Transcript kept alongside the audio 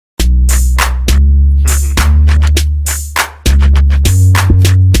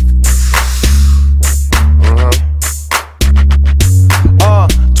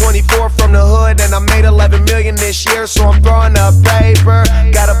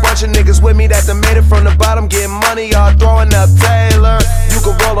niggas with me that done made it from the bottom, getting money, all throwing up Taylor. You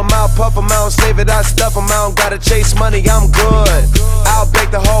can roll them out, puff them out, save it, I stuff them out. Gotta chase money, I'm good. I'll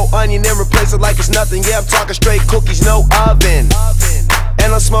bake the whole onion and replace it like it's nothing. Yeah, I'm talking straight cookies, no oven. And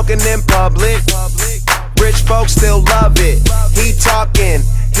I'm smoking in public. Rich folks still love it. He talking,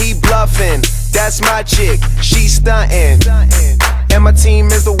 he bluffing. That's my chick, she stuntin'. And my team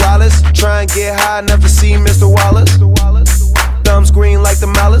is the Wallace. Try and get high enough to see Mr. Wallace. Thumbs green like the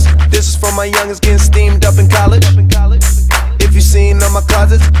malice. This is for my youngins getting steamed up in college. If you seen on my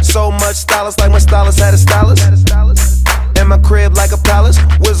closets, so much stylist like my stylist had a stylist. And my crib like a palace.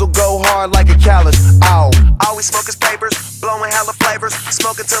 Wizzle go hard like a callus. Ow. All we smoke is papers, blowing hella flavors.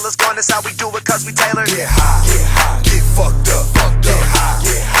 Smoking till it's gone, that's how we do it, cause we tailored. Get high, get fucked up, get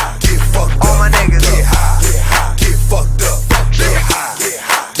high, get fucked up. All my niggas, get high, get fucked up, get high,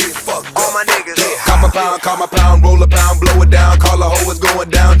 get fucked up. All my niggas, call my pound, roll a pound, blow it down. Call a hoe, it's going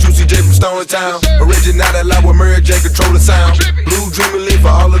down. Juicy J from Stone Town. Original live with Mary J, control the sound. Blue dreaming leaf for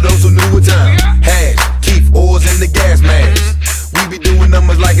all of those who knew what time. Hash, keep oils in the gas mask. We be doing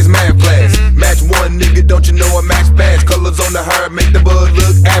numbers like it's math class. Match one, nigga, don't you know I match fast. Colors on the herd make the bud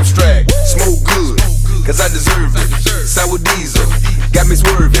look abstract. Smoke good, cause I deserve it. Sour diesel, got me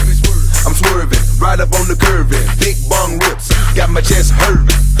swerving. I'm swerving, right up on the curving. Big bong rips, got my chest hurting.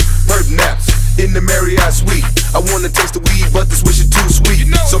 Perp naps, in the Marriott suite. I wanna taste the weed, but the swish is too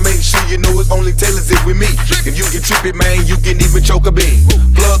sweet. So make sure you know it's only tailors if we meet. If you can trip it, man, you can even choke a bean.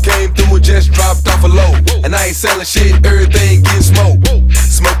 Plug came through and just dropped off a load. And I ain't selling shit, everything getting smoked.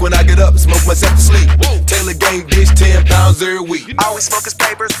 Smoke when I get up, smoke myself to sleep. Taylor gang dish, 10 pounds every week. all we smoke is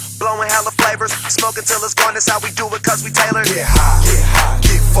papers, blowing hella flavors. Smoking till it's gone, that's how we do it, cause we tailored. Get high,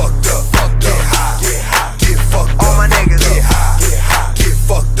 get fucked up, get high, get fucked up. All my niggas, get high, get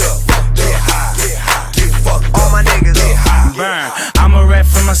fucked up, get high, get fucked up. all my niggas, Burn. I'm a rep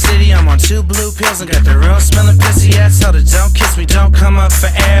from my city, I'm on 2 blue pills and got the real smelling pissy ass. Tell her don't kiss me, don't come up for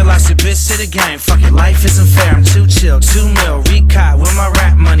air. Lost your bitch to the game, fuck it, life isn't fair. I'm too chill, 2 mil, recot with my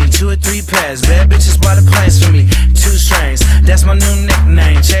rap money, 2 or 3 pairs. Bad bitches bought the planes for me, 2 strains, that's my new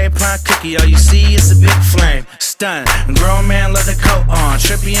nickname. Cherry pie cookie, all you see is a big flame. Stun, grown man love the coat on.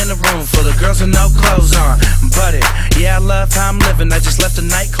 Trippy in the room full of girls with no clothes on. But it, yeah, I love how I'm living. I just left a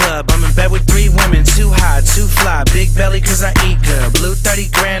nightclub, I'm in bed with 3 women, 2 high, 2 fly. Big belly cause I eat good. Blue 30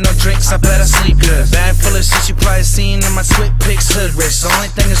 grand, no drinks, I bet I sleep good. Bag full of shit you probably seen in my twit pics. Hood rich, the only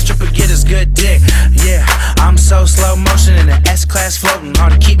thing a stripper get is good dick. Yeah, I'm so slow motion in the S-class floating.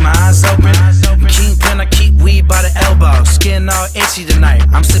 Hard to keep my eyes open. Kingpin, I keep weed by the elbow. Skin all itchy tonight,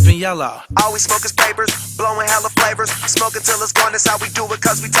 I'm sipping yellow. all we smoke is papers, blowing hella flavors. Smoking till it's gone, that's how we do it,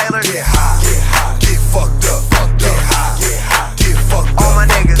 cause we tailored. Get high,